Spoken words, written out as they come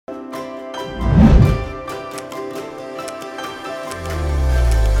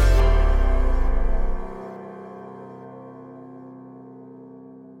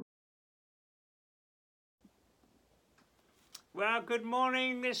Good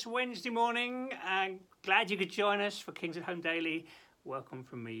morning this Wednesday morning. Glad you could join us for Kings at Home Daily. Welcome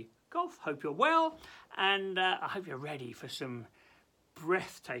from me, Golf. Hope you're well, and I hope you're ready for some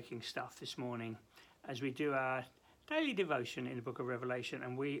breathtaking stuff this morning as we do our daily devotion in the book of Revelation,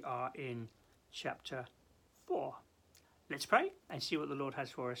 and we are in chapter 4. Let's pray and see what the Lord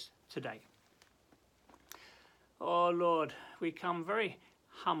has for us today. Oh Lord, we come very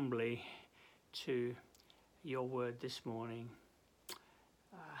humbly to your word this morning.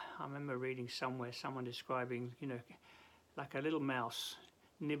 I remember reading somewhere someone describing, like a little mouse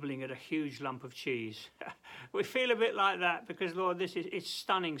nibbling at a huge lump of cheese. We feel a bit like that because, Lord, it's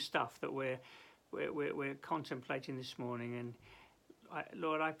stunning stuff that we're contemplating this morning. And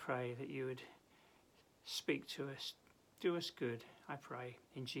Lord, I pray that you would speak to us, do us good. I pray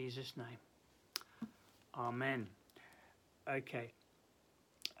in Jesus' name. Amen. Okay.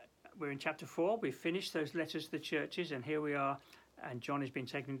 We're in chapter 4. We've finished those letters to the churches, and here we are, and John has been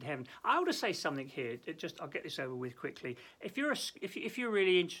taken into heaven. I want to say something here. I'll get this over with quickly. If you're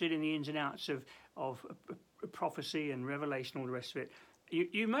really interested in the ins and outs of prophecy and revelation, all the rest of it,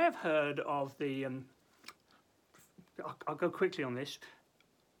 you may have heard of the. I'll go quickly on this.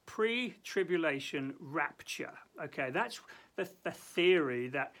 Pre-tribulation rapture. Okay, that's the theory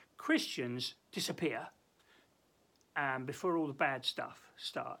that Christians disappear. Before all the bad stuff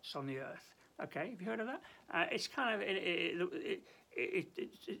starts on the earth. Okay, have you heard of that? It's kind of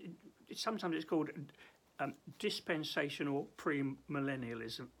sometimes it's called dispensational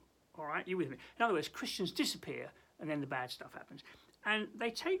premillennialism. All right, you with me? In other words, Christians disappear and then the bad stuff happens, and they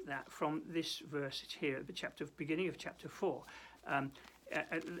take that from this verse here at the beginning of chapter 4, on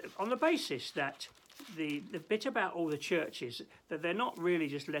the basis that the bit about all the churches, that they're not really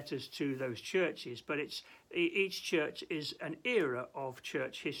just letters to those churches, but it's each church is an era of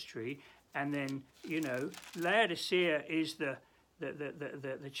church history, and then Laodicea is the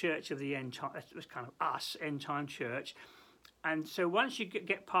church of the end time. That's kind of us, end time church. And so once you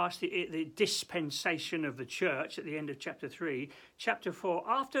get past the dispensation of the church at the end of chapter 3, chapter 4,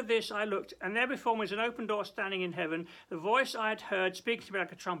 after this I looked, and there before me was an open door standing in heaven. The voice I had heard speaking to me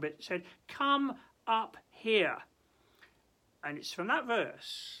like a trumpet said, "Come up here." And it's from that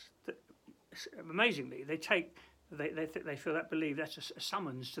verse that, amazingly, they feel that believe that's a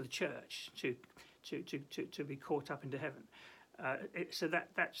summons to the church to be caught up into heaven. So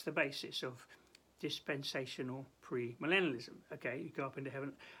that's the basis of dispensational premillennialism. Okay, you go up into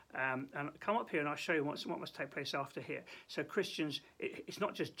heaven, and come up here, and I'll show you what must take place after here. So Christians, it's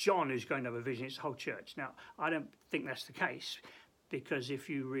not just John who's going to have a vision; it's the whole church. Now, I don't think that's the case, because if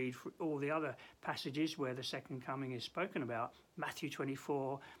you read all the other passages where the second coming is spoken about, Matthew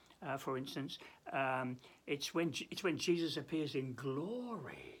 24, for instance, it's when Jesus appears in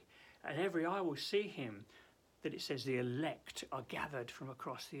glory, and every eye will see him, that it says the elect are gathered from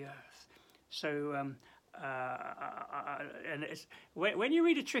across the earth. So, and it's, when you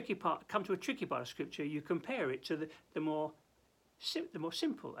read come to a tricky part of Scripture, you compare it to the more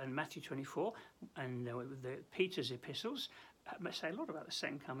simple. And Matthew 24 and the Peter's epistles say a lot about the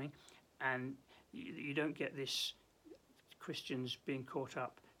second coming, and you don't get this Christians being caught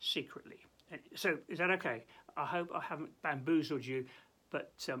up secretly. So, is that okay? I hope I haven't bamboozled you,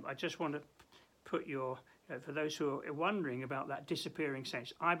 but I just want to put for those who are wondering about that disappearing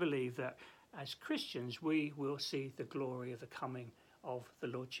saints, I believe that as Christians, we will see the glory of the coming of the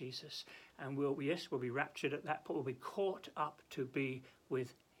Lord Jesus. And we'll be raptured at that point. We'll be caught up to be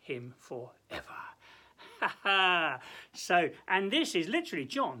with him forever. So, and this is literally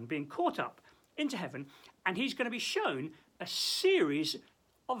John being caught up into heaven, and he's going to be shown a series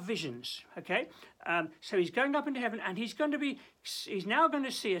of visions. Okay? So he's going up into heaven, and he's now going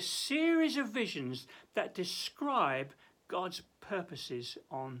to see a series of visions that describe God's purposes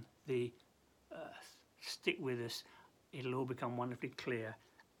on the earth. Stick with us, it'll all become wonderfully clear.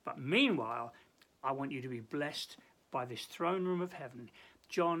 But meanwhile, I want you to be blessed by this throne room of heaven.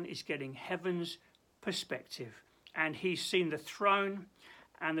 John is getting heaven's perspective, and he's seen the throne,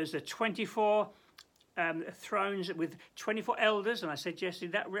 and there's the 24 thrones with 24 elders, and I said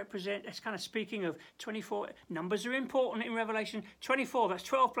yesterday that's kind of speaking of 24. Numbers are important in Revelation. 24, that's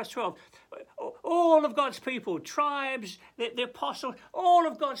 12 plus 12. All of God's people, tribes, the apostles, all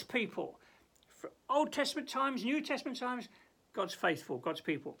of God's people. Old Testament times, New Testament times, God's faithful, God's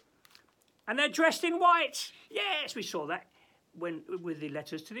people. And they're dressed in white. Yes, we saw that with the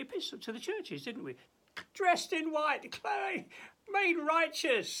letters to the churches, didn't we? Dressed in white, declaring, made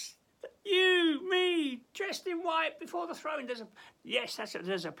righteous. You, me, dressed in white before the throne.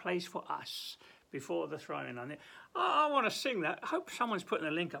 There's a place for us before the throne. And I want to sing that. I hope someone's putting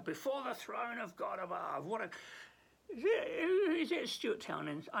a link up. Before the throne of God above. Is it Stuart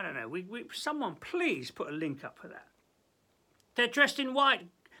Townend? I don't know. Someone please put a link up for that. They're dressed in white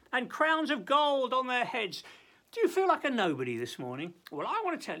and crowns of gold on their heads. Do you feel like a nobody this morning? Well, I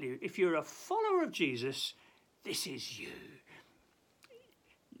want to tell you, if you're a follower of Jesus, this is you.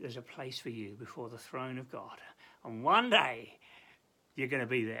 There's a place for you before the throne of God. And one day, you're going to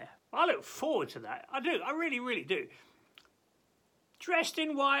be there. I look forward to that. I do. I really, really do. Dressed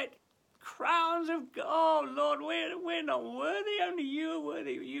in white, crowns of gold. Oh, Lord, we're not worthy. Only you are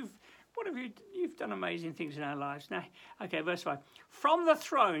worthy. You've done amazing things in our lives. Now, okay, verse 5. From the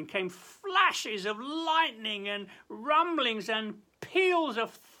throne came flashes of lightning and rumblings and peals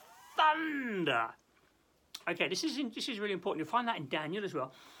of thunder. Okay, this is really important. You'll find that in Daniel as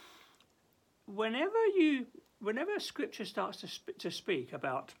well. Whenever Scripture starts to speak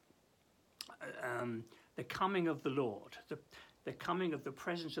about the coming of the Lord, the coming of the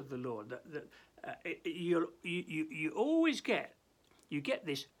presence of the Lord, you always get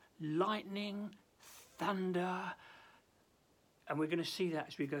this lightning, thunder, and we're going to see that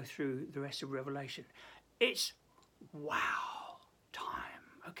as we go through the rest of Revelation. It's wow time.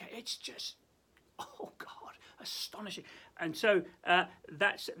 Okay, it's just, oh God, astonishing. And so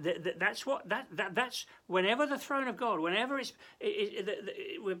that's whenever the throne of God, whenever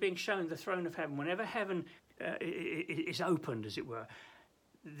we're being shown the throne of heaven, whenever heaven is opened, as it were,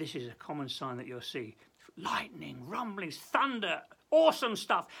 this is a common sign that you'll see lightning, rumblings, thunder, awesome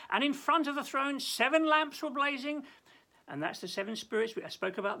stuff. And in front of the throne, 7 lamps were blazing. And that's the 7 spirits. I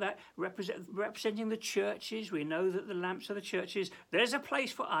spoke about that, representing the churches. We know that the lamps are the churches. There's a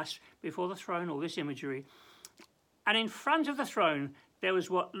place for us before the throne, all this imagery. And in front of the throne, there was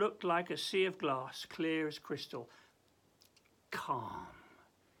what looked like a sea of glass, clear as crystal. Calm,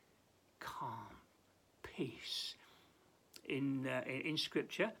 peace. In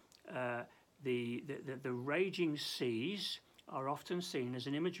Scripture, the raging seas are often seen as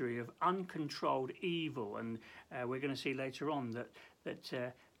an imagery of uncontrolled evil, and we're going to see later on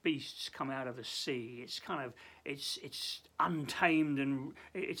that beasts come out of the sea. It's kind of it's untamed, and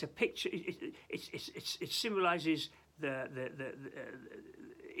it's a picture. It symbolises the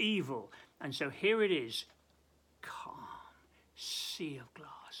evil, and so here it is, calm, sea of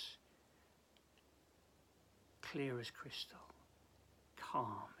glass, clear as crystal,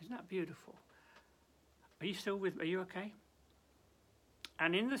 calm. Isn't that beautiful? Are you still with me? Are you okay?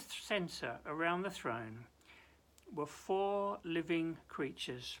 And in the centre, around the throne, were 4 living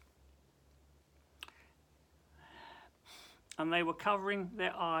creatures. And they were covering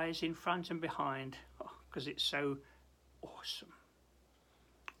their eyes in front and behind, because it's so awesome.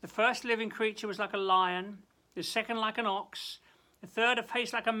 The first living creature was like a lion, the second like an ox, the third a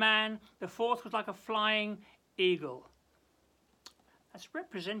face like a man, the fourth was like a flying eagle. That's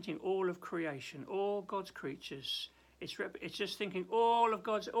representing all of creation, all God's creatures. It's just thinking all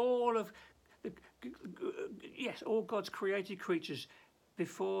God's created creatures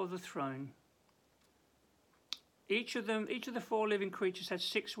before the throne. Each of the 4 living creatures had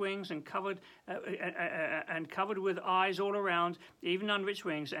 6 wings and covered with eyes all around, even under its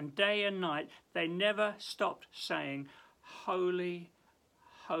wings. And day and night they never stopped saying, "Holy,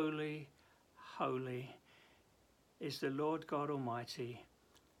 holy, holy is the Lord God Almighty,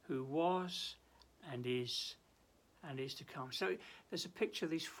 who was and is to come." So there's a picture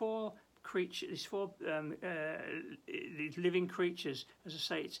of these 4 creatures, these living creatures. As I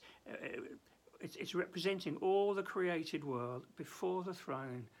say, it's representing all the created world before the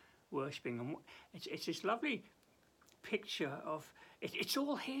throne, worshipping. And it's this lovely picture of it's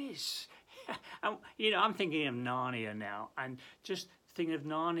all His. And, I'm thinking of Narnia now, and just thinking of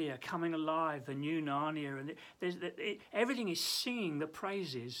Narnia coming alive, the new Narnia, and everything is singing the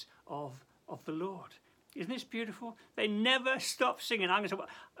praises of the Lord. Isn't this beautiful? They never stop singing.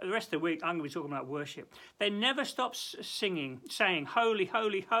 The rest of the week, I'm going to be talking about worship. They never stop singing, saying, "Holy,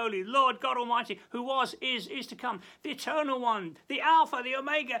 holy, holy, Lord God Almighty, who was, is to come, the Eternal One, the Alpha, the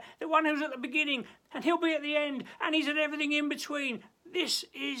Omega, the one who's at the beginning, and He'll be at the end, and He's at everything in between." This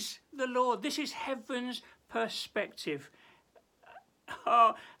is the Lord. This is heaven's perspective.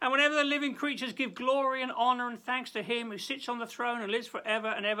 Oh, and whenever the living creatures give glory and honour and thanks to Him who sits on the throne and lives forever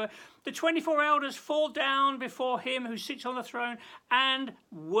and ever, the 24 elders fall down before Him who sits on the throne and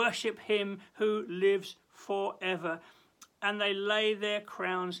worship Him who lives forever. And they lay their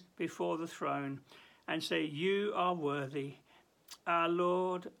crowns before the throne and say, "You are worthy, our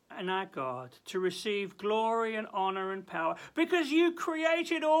Lord and our God, to receive glory and honour and power, because you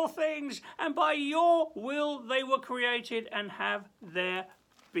created all things, and by your will they were created and have their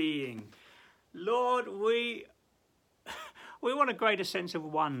being." Lord, we We want a greater sense of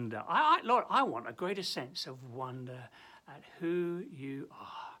wonder. Lord, I want a greater sense of wonder at who you are.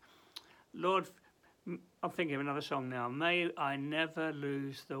 Lord, I'm thinking of another song now. May I never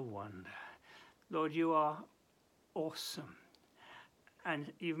lose the wonder. Lord, you are awesome.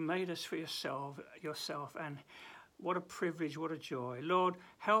 And you've made us for yourself, and what a privilege, what a joy. Lord,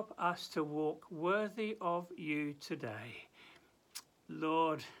 help us to walk worthy of you today.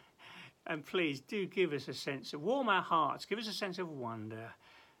 Lord, and please do give us a sense of, warm our hearts, give us a sense of wonder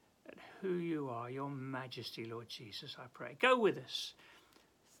at who you are, your majesty, Lord Jesus, I pray. Go with us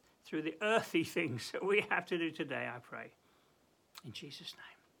through the earthy things that we have to do today, I pray. In Jesus'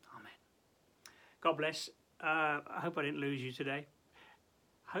 name, amen. God bless. I hope I didn't lose you today.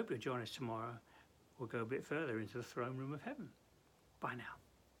 I hope you'll join us tomorrow. We'll go a bit further into the throne room of heaven. Bye now.